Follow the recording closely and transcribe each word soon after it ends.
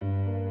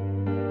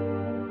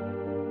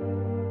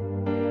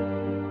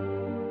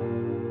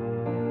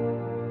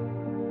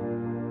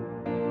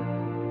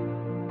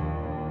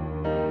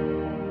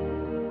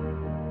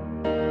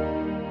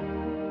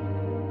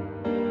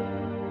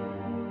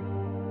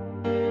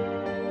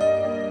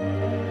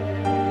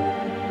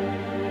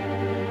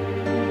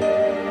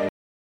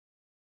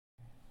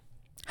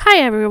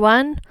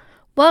everyone.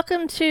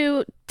 Welcome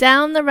to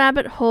Down the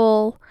Rabbit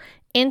Hole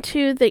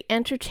into the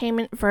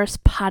Entertainment Verse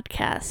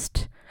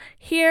podcast.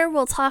 Here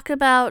we'll talk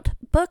about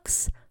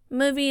books,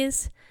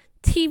 movies,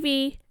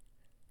 TV,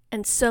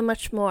 and so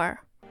much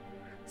more.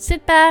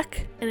 Sit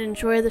back and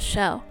enjoy the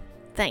show.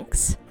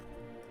 Thanks.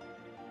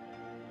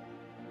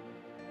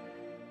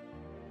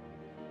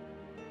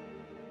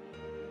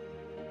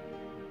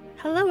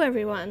 Hello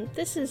everyone,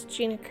 this is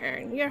Gina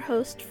Kern, your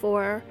host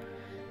for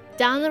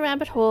Down the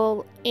Rabbit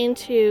Hole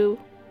into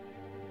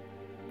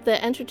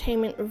the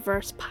Entertainment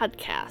Verse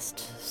podcast.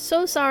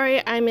 So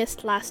sorry I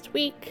missed last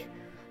week.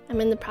 I'm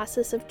in the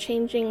process of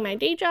changing my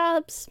day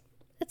jobs.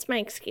 It's my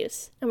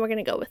excuse, and we're going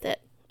to go with it.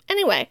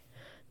 Anyway,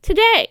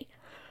 today,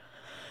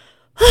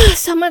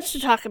 so much to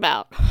talk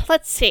about.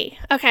 Let's see.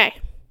 Okay,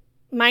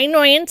 my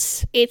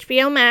annoyance,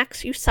 HBO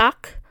Max, you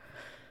suck.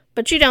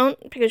 But you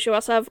don't, because you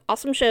also have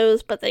awesome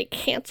shows, but they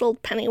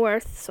canceled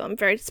Pennyworth, so I'm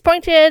very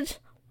disappointed,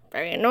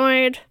 very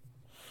annoyed.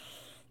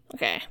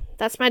 Okay,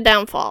 that's my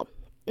downfall.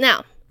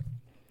 Now,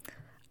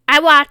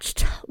 I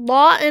watched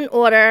Law &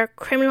 Order: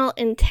 Criminal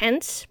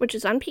Intent, which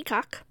is on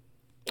Peacock,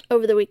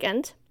 over the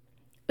weekend.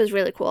 It was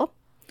really cool.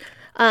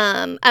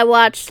 I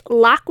watched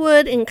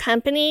Lockwood &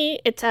 Company.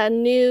 It's a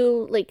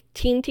new,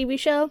 teen TV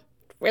show.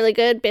 Really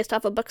good, based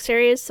off a book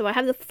series. So I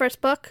have the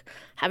first book.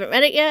 Haven't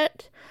read it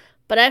yet.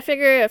 But I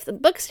figure if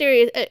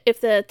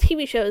the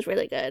TV show is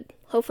really good,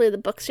 hopefully the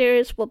book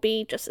series will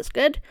be just as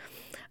good.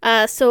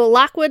 So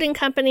Lockwood &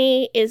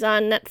 Company is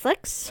on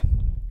Netflix.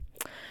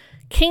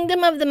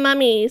 Kingdom of the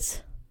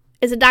Mummies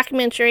is a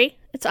documentary.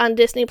 It's on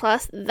Disney+.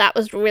 That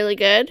was really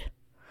good.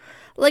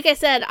 Like I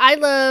said, I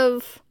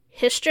love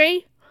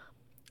history.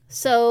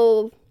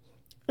 So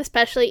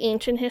especially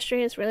ancient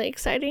history is really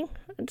exciting.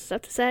 I just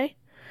have to say.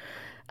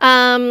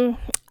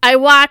 I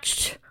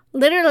watched,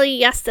 literally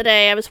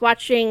yesterday, I was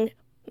watching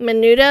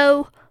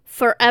Menudo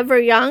Forever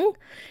Young.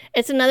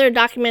 It's another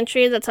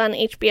documentary that's on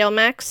HBO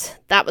Max.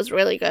 That was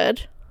really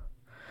good.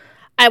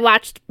 I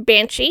watched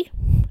Banshee,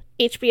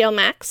 HBO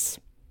Max.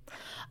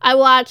 I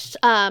watched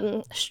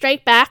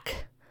Strike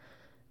Back,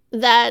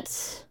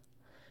 that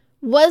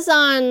was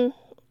on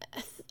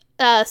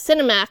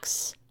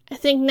Cinemax. I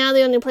think now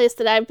the only place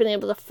that I've been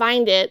able to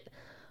find it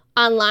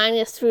online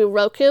is through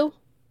Roku.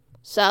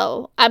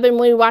 So I've been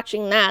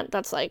rewatching that.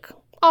 That's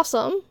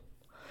awesome.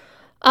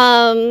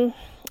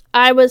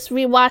 I was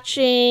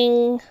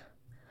rewatching,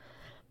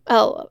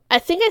 I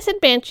think I said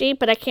Banshee,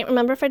 but I can't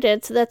remember if I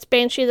did. So that's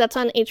Banshee, that's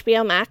on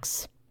HBO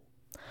Max.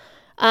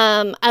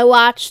 I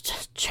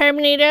watched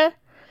Terminator,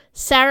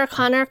 Sarah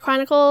Connor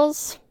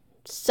Chronicles.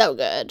 So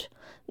good.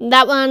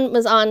 That one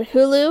was on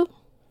Hulu.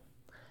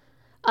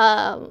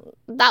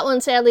 That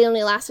one sadly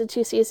only lasted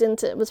 2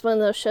 seasons. It was one of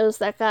those shows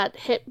that got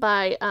hit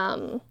by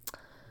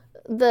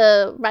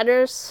the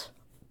writers'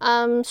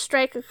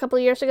 strike a couple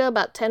of years ago,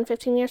 about 10,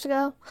 15 years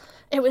ago.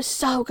 It was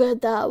so good,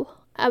 though.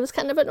 I was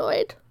kind of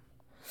annoyed.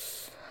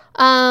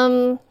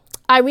 I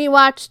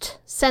rewatched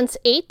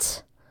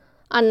Sense8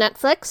 on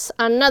Netflix.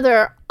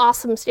 Another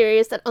awesome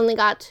series that only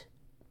got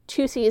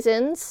 2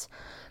 seasons.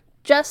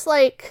 Just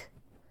like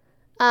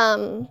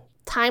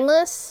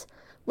Timeless,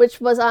 which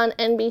was on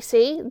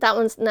NBC. That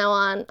one's now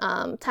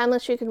on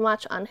Timeless. You can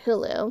watch on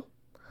Hulu.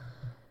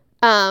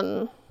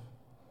 Sense8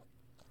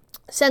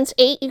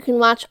 you can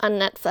watch on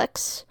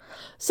Netflix.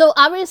 So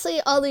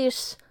obviously all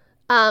these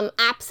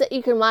apps that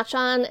you can watch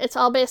on, it's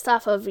all based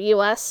off of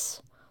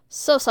US.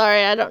 So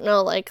sorry, I don't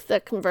know the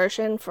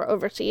conversion for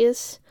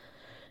overseas.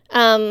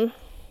 Sense8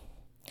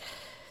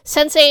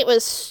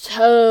 was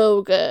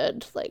so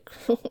good,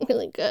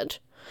 really good.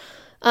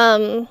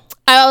 I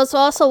was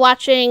also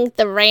watching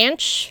The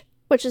Ranch,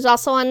 which is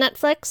also on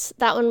Netflix.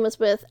 That one was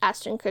with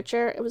Ashton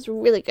Kutcher. It was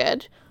really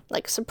good,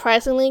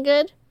 surprisingly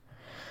good.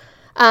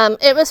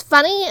 It was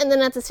funny and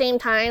then at the same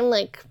time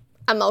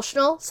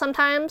emotional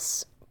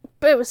sometimes.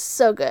 But it was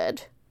so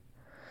good.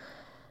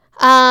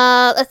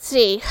 Let's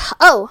see.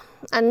 Oh,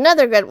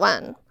 another good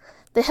one.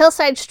 The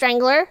Hillside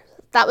Strangler.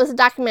 That was a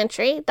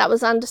documentary. That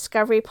was on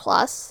Discovery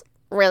Plus.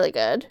 Really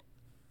good.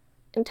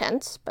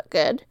 Intense, but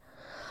good.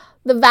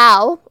 The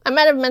Vow. I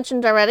might have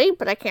mentioned already,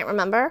 but I can't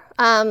remember.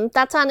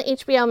 That's on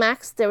HBO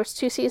Max. There was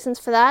 2 seasons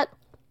for that.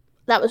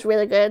 That was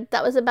really good.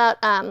 That was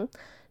about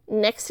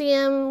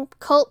NXIVM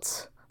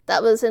cult.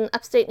 That was in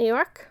upstate New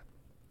York.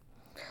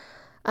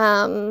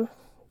 That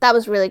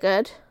was really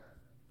good.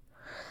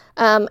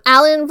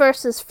 Allen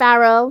versus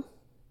Farrow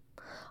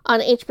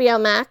on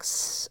HBO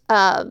Max.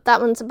 That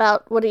one's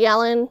about Woody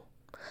Allen,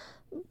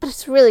 but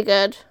it's really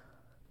good.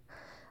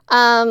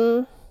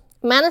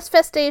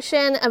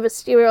 Manifestation of a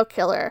Serial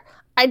Killer.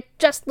 I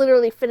just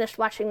literally finished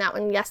watching that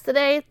one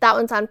yesterday. That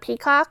one's on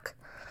Peacock.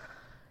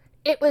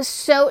 It was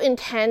so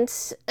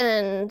intense,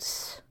 and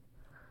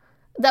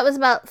that was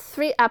about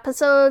 3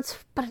 episodes,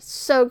 but it's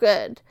so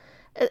good.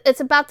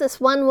 It's about this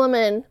one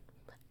woman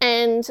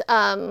and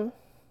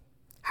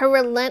her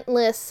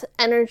relentless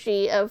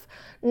energy of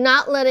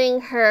not letting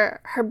her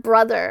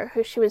brother,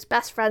 who she was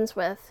best friends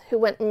with, who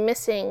went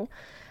missing,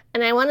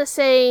 and I want to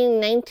say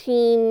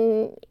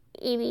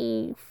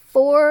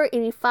 1984,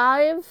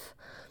 85,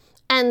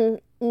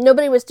 and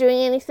nobody was doing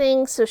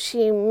anything, so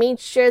she made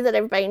sure that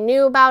everybody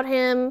knew about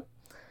him.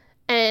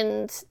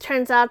 And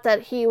turns out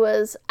that he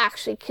was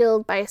actually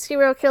killed by a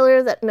serial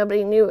killer that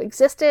nobody knew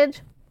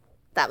existed.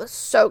 That was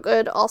so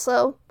good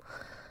also.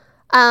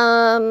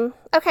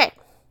 Okay,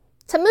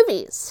 to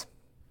movies.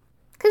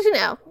 Because,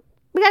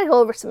 we gotta go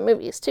over some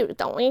movies too,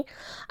 don't we?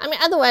 I mean,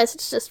 otherwise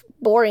it's just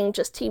boring,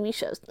 just TV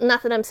shows.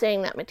 Not that I'm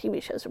saying that my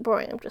TV shows are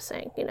boring, I'm just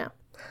saying,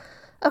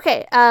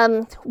 Okay,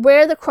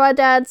 Where the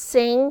Crawdads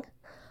Sing.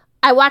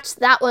 I watched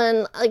that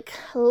one,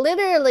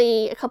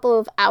 literally a couple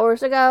of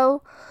hours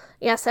ago.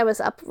 Yes, I was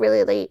up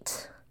really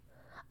late.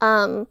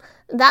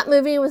 That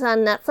movie was on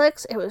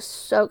Netflix. It was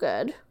so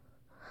good.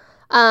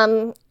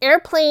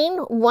 Airplane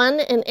 1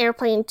 and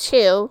Airplane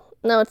 2.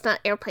 No, it's not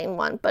Airplane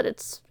 1, but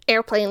it's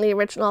Airplane, the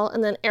original,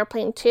 and then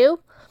Airplane 2.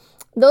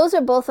 Those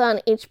are both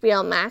on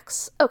HBO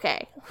Max.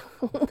 Okay.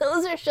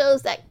 Those are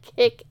shows that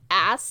kick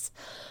ass.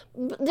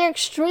 They're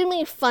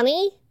extremely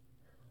funny,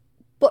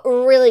 but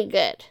really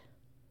good.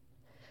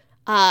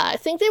 I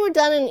think they were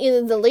done in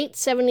either the late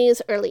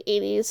 70s, early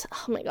 80s.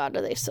 Oh my god,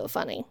 are they so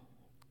funny.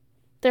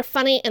 They're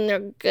funny and they're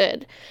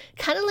good.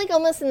 Kind of like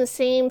almost in the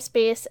same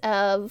space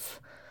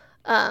of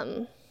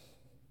The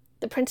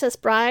Princess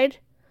Bride.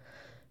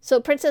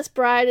 So Princess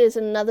Bride is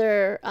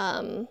another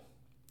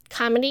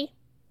comedy.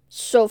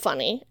 So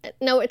funny.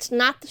 No, it's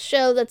not the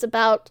show that's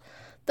about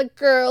the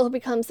girl who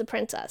becomes the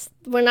princess.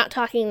 We're not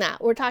talking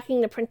that. We're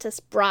talking The Princess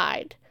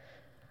Bride.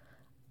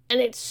 And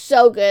it's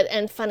so good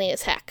and funny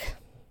as heck.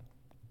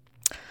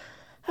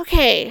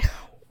 Okay,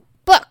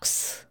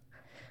 books.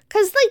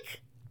 Because,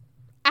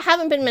 I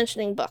haven't been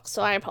mentioning books,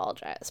 so I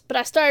apologize. But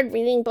I started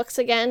reading books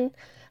again.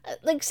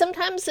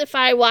 Sometimes if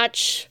I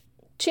watch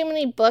too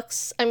many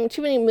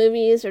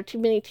movies or too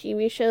many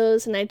TV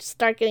shows and I just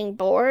start getting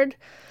bored,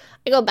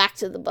 I go back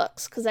to the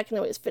books because I can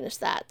always finish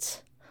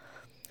that.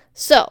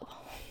 So,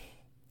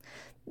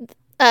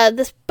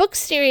 this book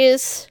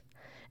series,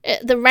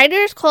 the writer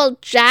is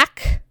called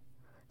Jack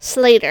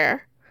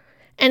Slater.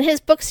 And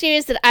his book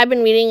series that I've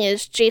been reading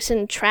is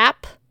Jason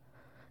Trapp,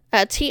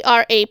 Trapp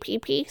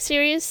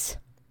series.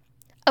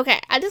 Okay,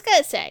 I just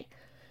gotta say,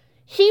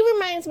 he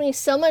reminds me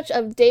so much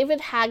of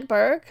David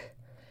Hagberg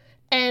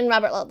and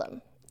Robert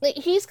Ludlum.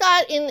 He's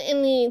got,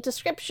 in the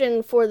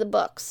description for the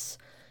books,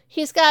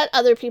 he's got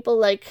other people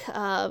like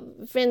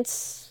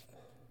Vince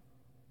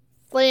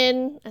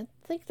Flynn, I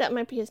think that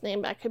might be his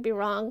name, but I could be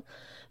wrong.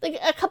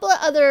 A couple of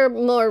other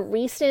more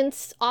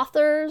recent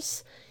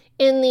authors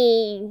in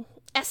the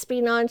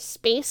espionage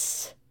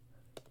space.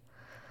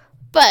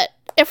 But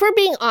if we're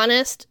being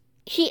honest,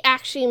 he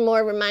actually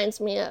more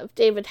reminds me of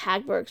David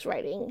Hagberg's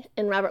writing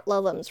and Robert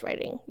Ludlum's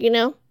writing,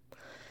 The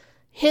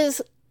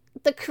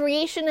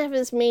creation of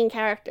his main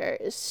character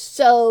is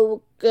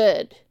so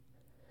good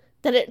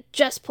that it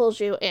just pulls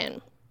you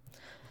in.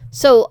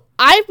 So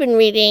I've been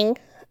reading,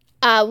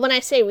 when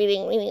I say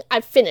reading, meaning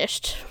I've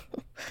finished.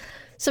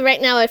 So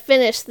right now I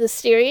finished the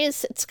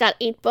series. It's got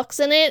 8 books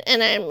in it,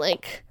 and I'm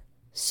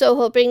so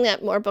hoping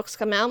that more books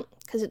come out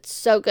because it's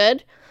so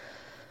good.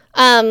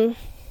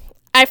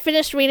 I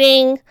finished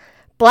reading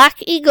Black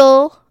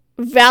Eagle,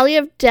 Valley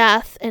of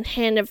Death, and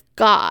Hand of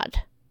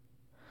God.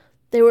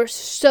 They were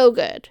so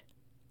good.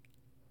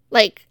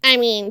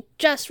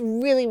 Just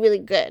really, really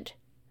good.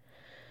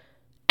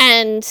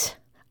 And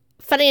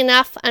funny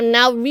enough, I'm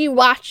now I'm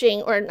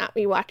rereading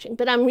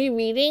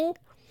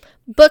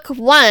book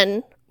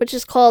 1, which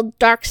is called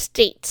Dark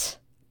State.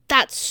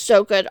 That's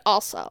so good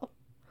also.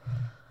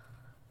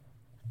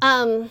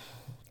 Some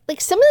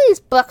of these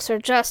books are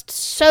just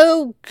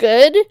so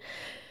good,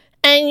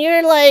 and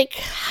you're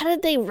how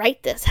did they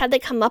write this? How did they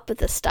come up with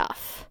this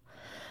stuff?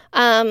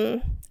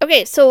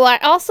 Okay, so I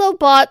also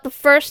bought the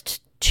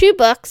first 2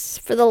 books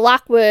for the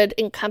Lockwood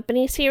and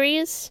Company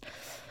series.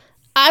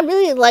 I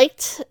really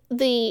liked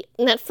the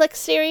Netflix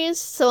series,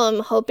 so I'm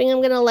hoping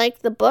I'm going to like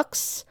the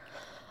books.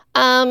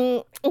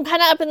 I'm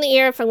kind of up in the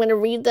air if I'm going to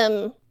read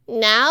them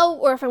now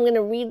or if I'm going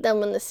to read them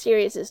when the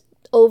series is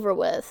over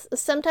with.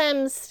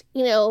 Sometimes,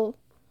 when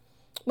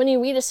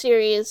you read a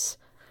series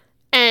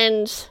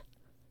and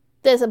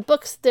there's a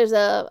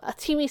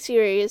TV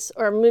series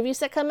or movies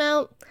that come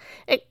out,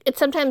 it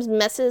sometimes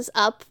messes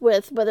up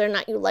with whether or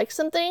not you like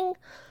something.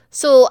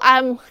 So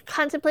I'm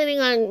contemplating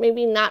on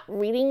maybe not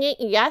reading it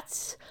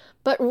yet,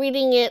 but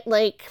reading it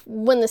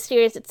when the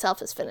series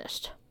itself is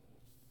finished.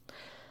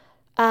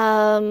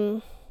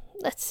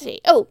 Let's see.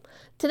 Oh,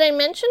 did I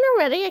mention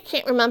already? I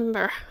can't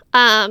remember.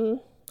 I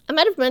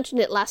might have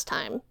mentioned it last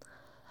time.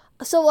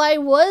 So I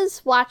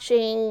was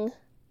watching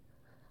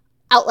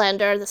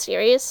Outlander, the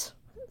series.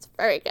 It's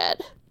very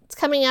good. It's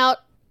coming out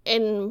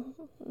in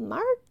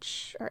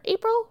March or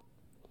April.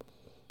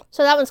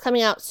 So that one's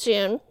coming out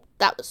soon.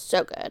 That was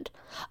so good.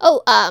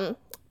 Oh,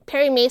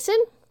 Perry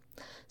Mason.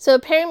 So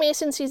Perry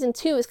Mason season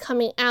 2 is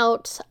coming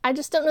out. I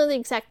just don't know the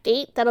exact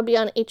date. That'll be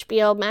on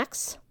HBO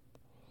Max.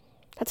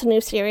 That's a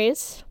new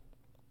series.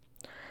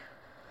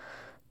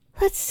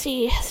 Let's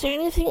see. Is there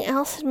anything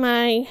else in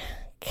my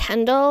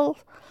Kindle?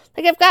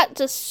 I've got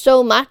just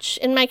so much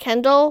in my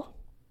Kindle.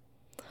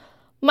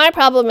 My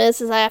problem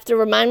is I have to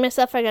remind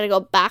myself I gotta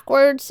go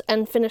backwards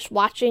and finish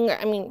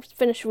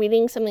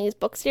reading some of these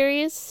book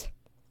series.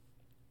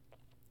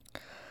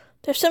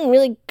 There's some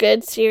really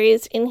good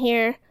series in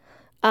here.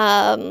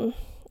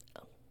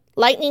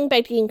 Lightning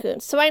by Dean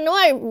Koontz. So I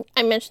know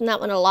I mentioned that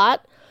one a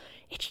lot.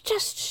 It's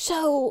just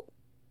so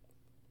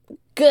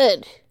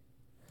good.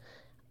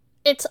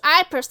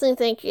 I personally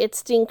think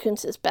it's Dean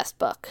Koontz's best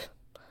book.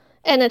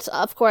 And it's,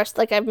 of course,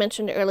 like I've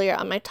mentioned earlier,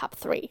 on my top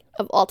 3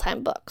 of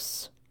all-time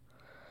books.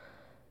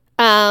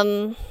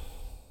 There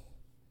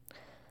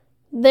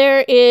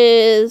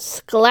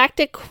is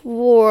Galactic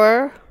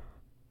War,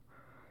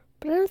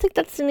 but I don't think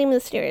that's the name of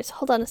the series.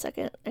 Hold on a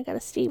second. I gotta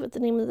see what the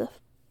name of the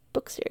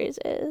book series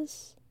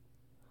is.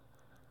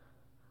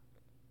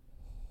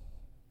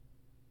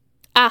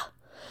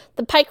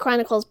 The Pike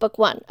Chronicles, Book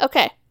 1.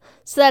 Okay,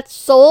 so that's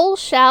Soul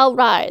Shall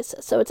Rise.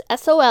 So it's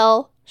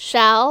S-O-L,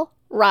 Shall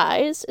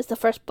Rise is the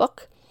first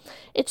book.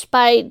 It's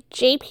by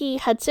J.P.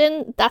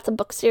 Hudson. That's a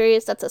book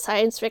series. That's a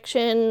science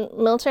fiction,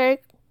 military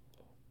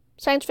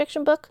science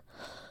fiction book.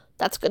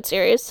 That's a good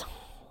series.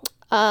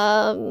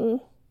 This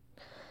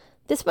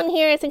one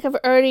here, I think I've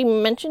already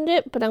mentioned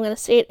it, but I'm going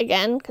to say it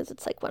again because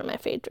it's like one of my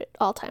favorite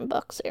all-time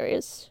book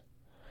series.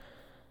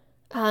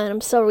 And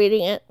I'm still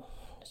reading it.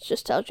 It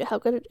just tells you how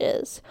good it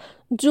is.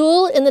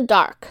 Duel in the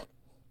Dark.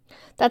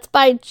 That's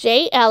by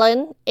J.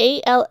 Allen,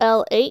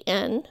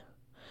 A-L-L-A-N.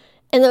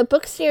 And the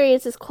book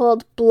series is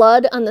called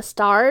Blood on the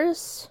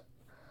Stars.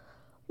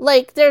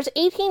 Like, there's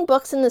 18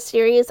 books in the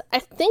series. I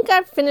think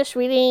I've finished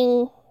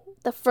reading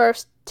the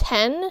first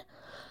 10.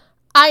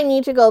 I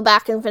need to go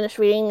back and finish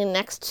reading the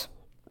next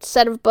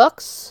set of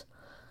books.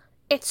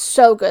 It's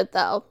so good,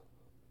 though.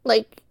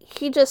 Like,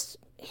 he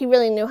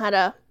really knew how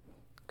to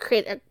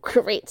create a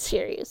great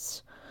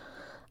series.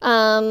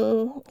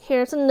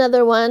 Here's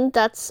another one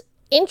that's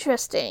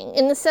interesting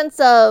in the sense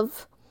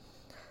of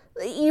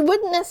you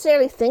wouldn't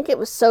necessarily think it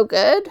was so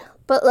good,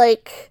 but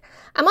like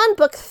I'm on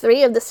book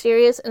 3 of the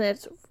series and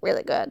it's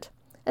really good.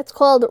 It's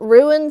called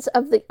Ruins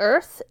of the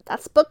Earth.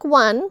 That's book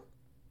 1.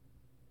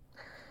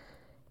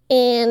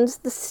 And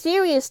the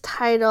series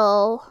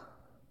title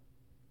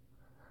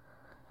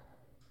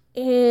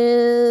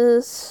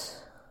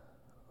is...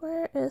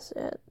 Where is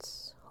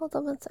it? Hold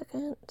on 1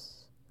 second.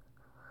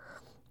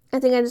 I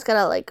think I just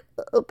gotta, like,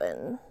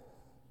 open.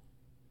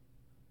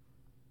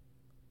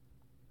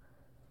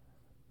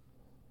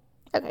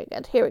 Okay,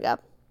 good. Here we go.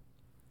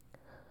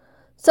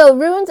 So,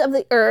 Ruins of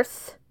the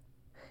Earth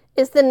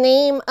is the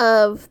name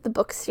of the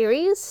book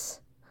series,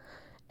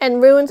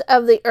 and Ruins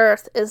of the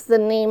Earth is the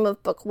name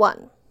of book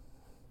 1.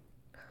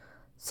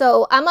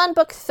 So, I'm on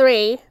book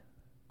 3,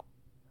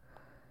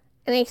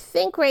 and I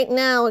think right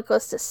now it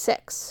goes to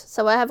 6.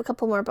 So, I have a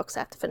couple more books I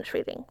have to finish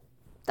reading.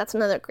 That's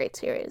another great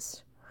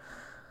series.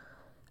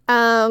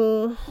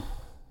 Let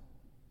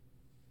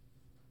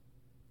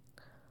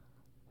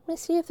me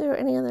see if there are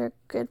any other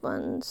good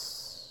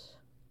ones.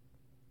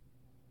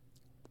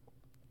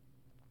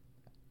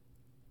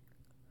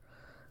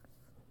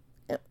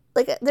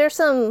 Like, there's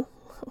some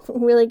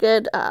really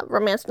good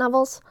romance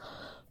novels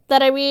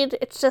that I read.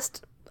 It's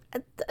just,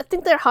 I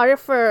think they're harder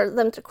for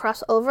them to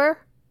cross over.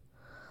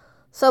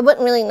 So I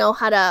wouldn't really know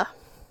how to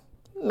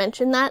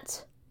mention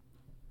that.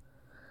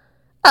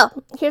 Oh,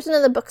 here's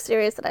another book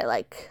series that I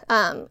like.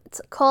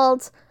 It's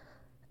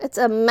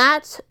a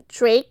Matt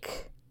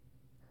Drake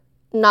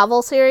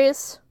novel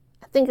series.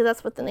 I think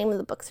that's what the name of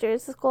the book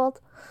series is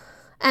called.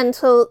 And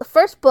so the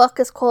first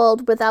book is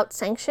called Without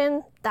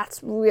Sanction.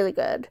 That's really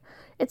good.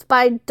 It's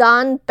by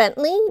Don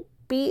Bentley,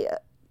 Bentley.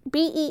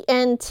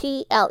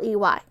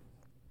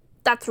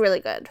 That's really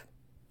good.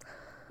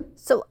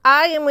 So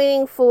I am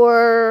waiting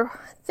for,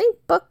 I think,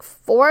 book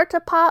 4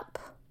 to pop.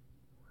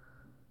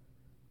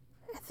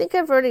 I think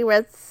I've already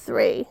read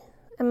 3.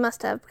 I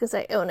must have because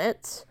I own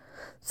it.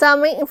 So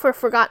I'm waiting for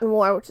Forgotten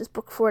War, which is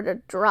book 4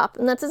 to drop.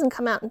 And that doesn't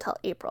come out until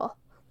April.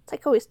 It's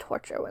like always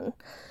torture when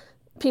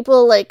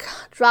people like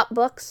drop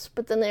books,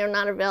 but then they are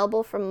not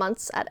available for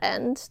months at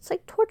end. It's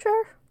like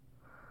torture.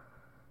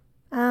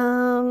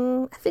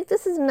 I think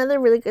this is another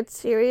really good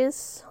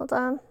series. Hold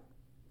on.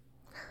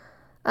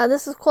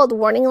 This is called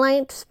Warning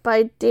Light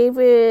by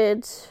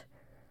David...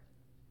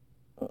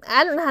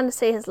 I don't know how to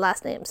say his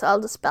last name, so I'll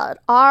just spell it.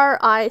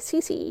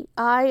 Ricciardi.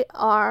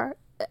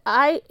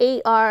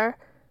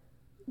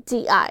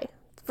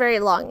 Very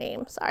long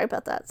name. Sorry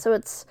about that. So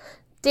it's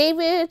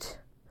David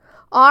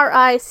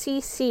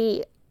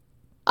Ricciardi.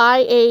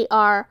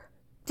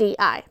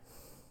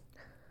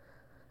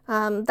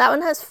 That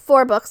one has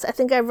 4 books. I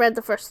think I've read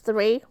the first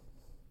 3.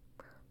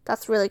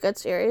 That's a really good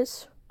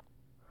series.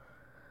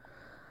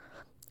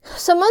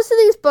 So most of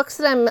these books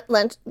that I'm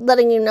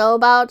letting you know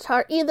about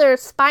are either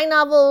spy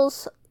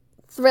novels,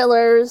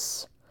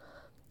 thrillers,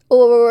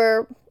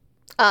 or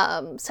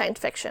science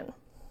fiction.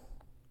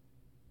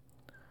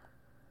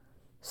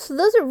 So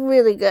those are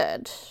really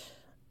good.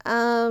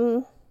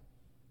 I'm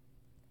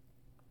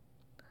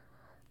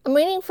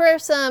waiting for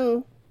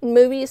some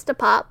movies to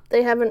pop.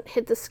 They haven't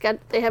hit the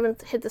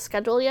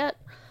schedule yet.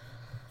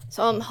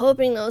 So I'm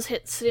hoping those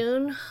hit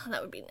soon.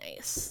 That would be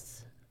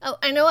nice. Oh,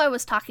 I know I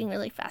was talking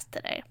really fast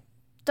today.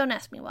 Don't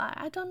ask me why.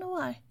 I don't know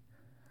why.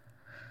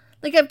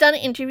 Like, I've done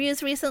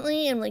interviews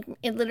recently, and, like,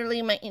 literally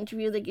in my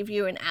interview, they give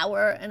you an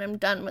hour, and I'm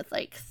done with,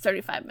 like,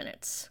 35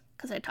 minutes,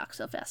 because I talk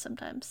so fast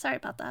sometimes. Sorry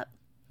about that.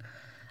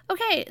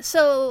 Okay,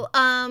 so,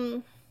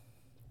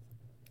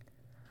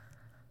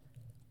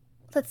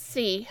 let's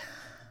see.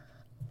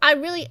 I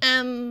really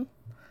am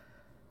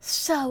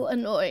so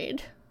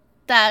annoyed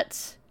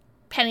that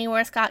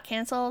Pennyworth got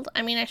canceled.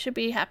 I mean, I should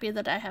be happy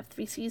that I have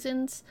 3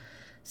 seasons.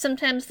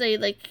 Sometimes they,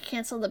 like,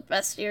 cancel the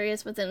best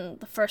series within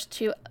the first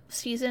 2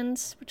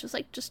 seasons, which is,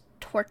 like, just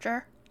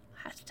torture,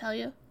 I have to tell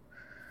you.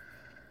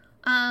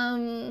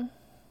 I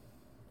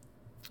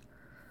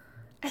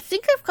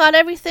think I've got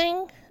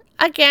everything.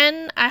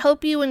 Again, I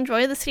hope you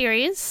enjoy the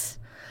series.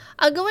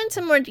 I'll go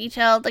into more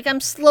detail, like, I'm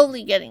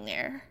slowly getting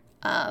there.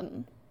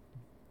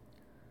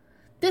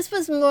 This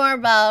was more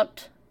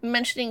about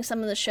mentioning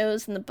some of the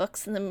shows and the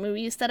books and the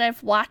movies that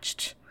I've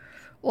watched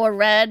or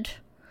read.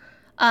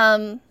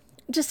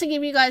 Just to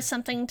give you guys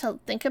something to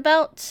think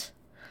about.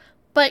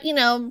 But,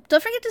 don't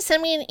forget to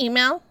send me an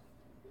email.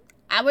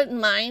 I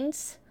wouldn't mind.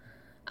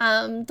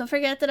 Don't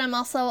forget that I'm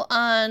also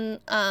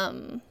on,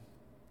 I'm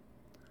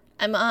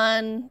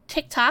on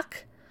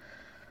TikTok.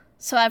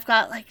 So I've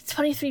got, like,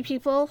 23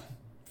 people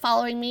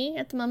following me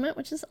at the moment,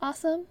 which is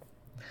awesome.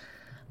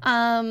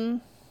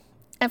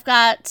 I've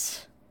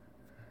got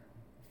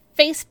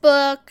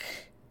Facebook.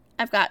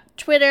 I've got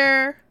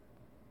Twitter.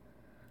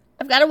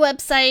 I've got a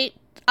website.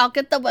 I'll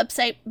get the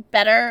website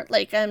better.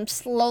 Like, I'm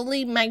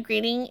slowly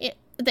migrating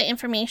the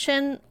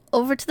information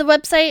over to the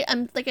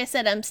website. Like I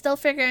said, I'm still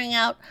figuring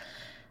out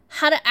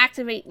how to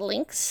activate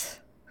links.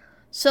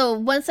 So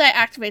once I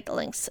activate the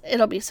links,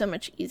 it'll be so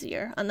much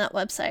easier on that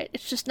website.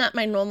 It's just not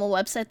my normal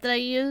website that I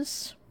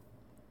use.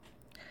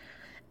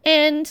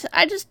 And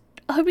I just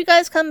hope you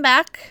guys come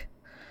back.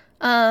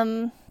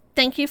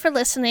 Thank you for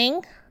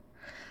listening.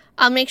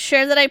 I'll make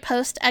sure that I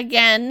post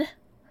again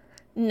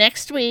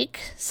next week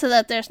so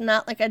that there's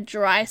not, like, a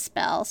dry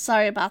spell.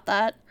 Sorry about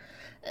that.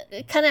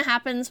 It kind of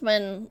happens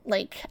when,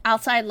 like,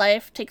 outside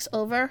life takes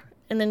over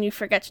and then you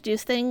forget to do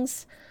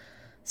things.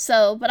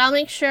 So, but I'll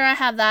make sure I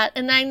have that.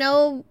 And I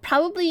know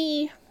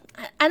probably,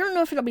 I don't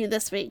know if it'll be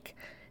this week.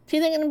 It's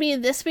either going to be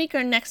this week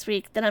or next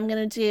week that I'm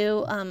going to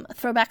do a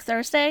Throwback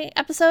Thursday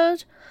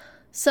episode.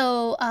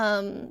 So,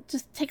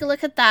 just take a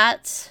look at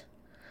that.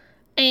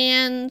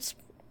 And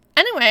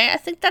anyway, I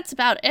think that's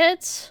about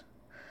it.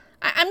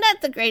 I'm not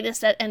the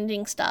greatest at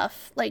ending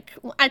stuff. Like,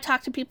 I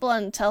talk to people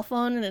on the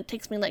telephone and it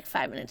takes me like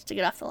 5 minutes to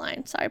get off the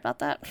line. Sorry about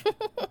that.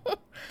 But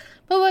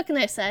what can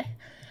I say?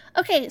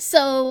 Okay,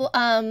 so,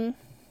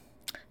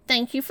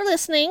 thank you for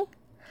listening.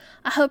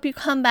 I hope you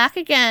come back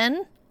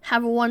again.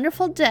 Have a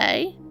wonderful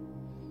day.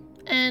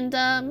 And,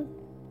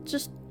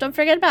 just don't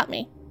forget about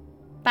me.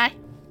 Bye.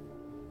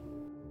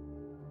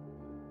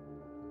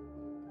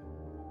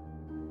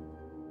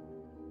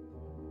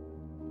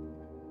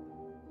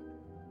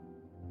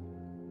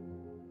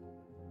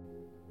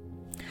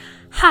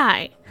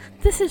 Hi,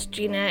 this is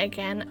Gina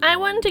again. I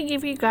wanted to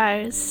give you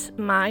guys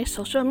my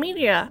social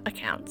media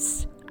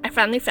accounts. I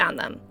finally found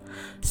them.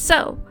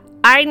 So,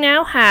 I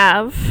now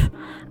have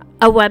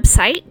a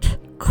website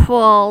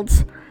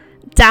called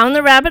Down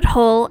the Rabbit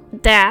Hole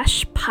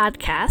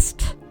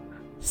 -podcast.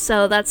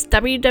 So that's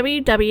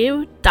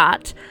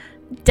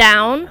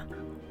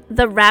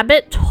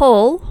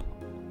www.downtherabbithole,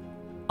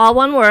 all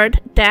one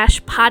word,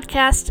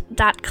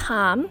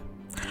 -podcast.com.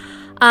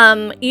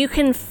 You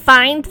can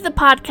find the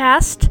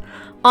podcast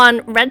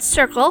on Red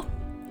Circle,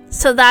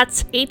 so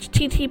that's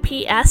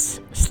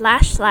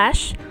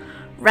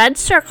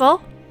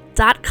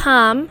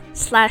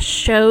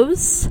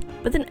https://redcircle.com/shows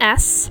with an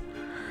S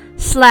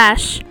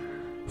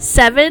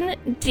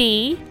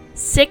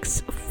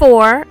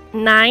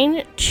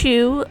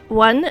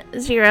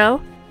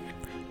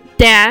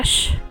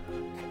 /7D649210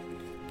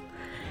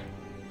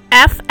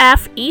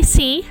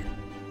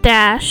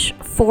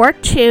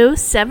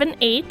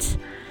 FFEC-4278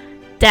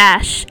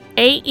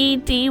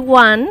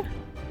 AED1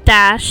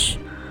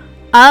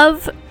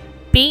 of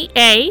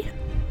BA,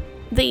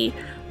 the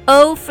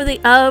O for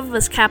the of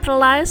was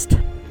capitalized,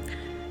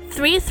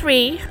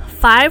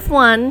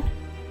 3351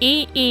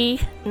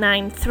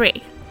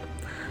 EE93.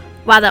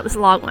 Wow, that was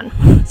a long one.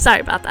 Sorry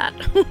about that.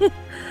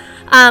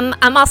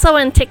 I'm also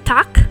on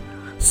TikTok,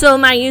 so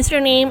my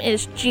username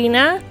is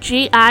Gina,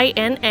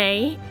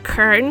 Gina,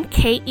 Kern,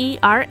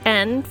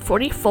 KERN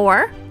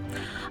 44.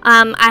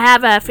 I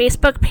have a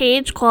Facebook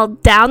page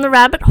called Down the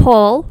Rabbit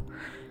Hole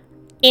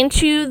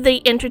into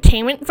the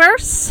entertainment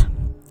verse.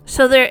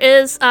 So there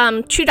is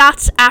 2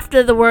 dots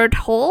after the word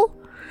hole,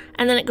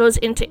 and then it goes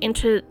into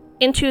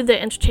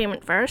the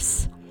entertainment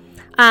verse.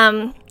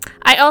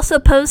 I also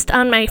post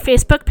on my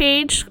Facebook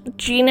page,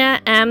 Gina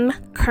M.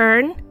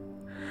 Kern,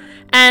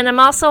 and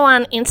I'm also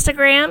on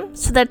Instagram,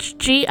 so that's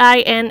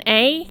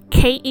GINAKERN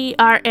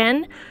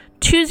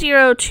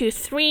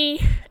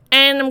 2023,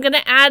 and I'm going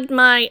to add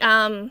my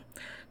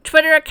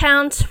Twitter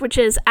account, which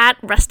is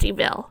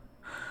 @RustyVille.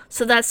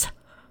 So that's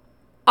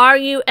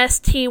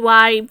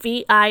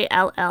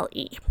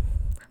RUSTYVILLE.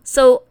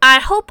 So I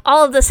hope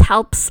all of this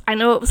helps. I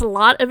know it was a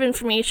lot of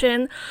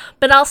information,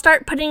 but I'll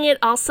start putting it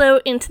also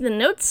into the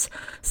notes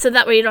so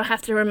that way you don't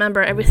have to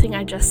remember everything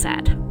I just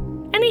said.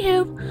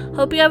 Anywho,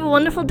 hope you have a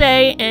wonderful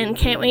day and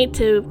can't wait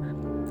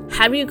to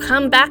have you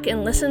come back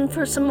and listen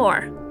for some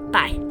more.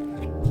 Bye.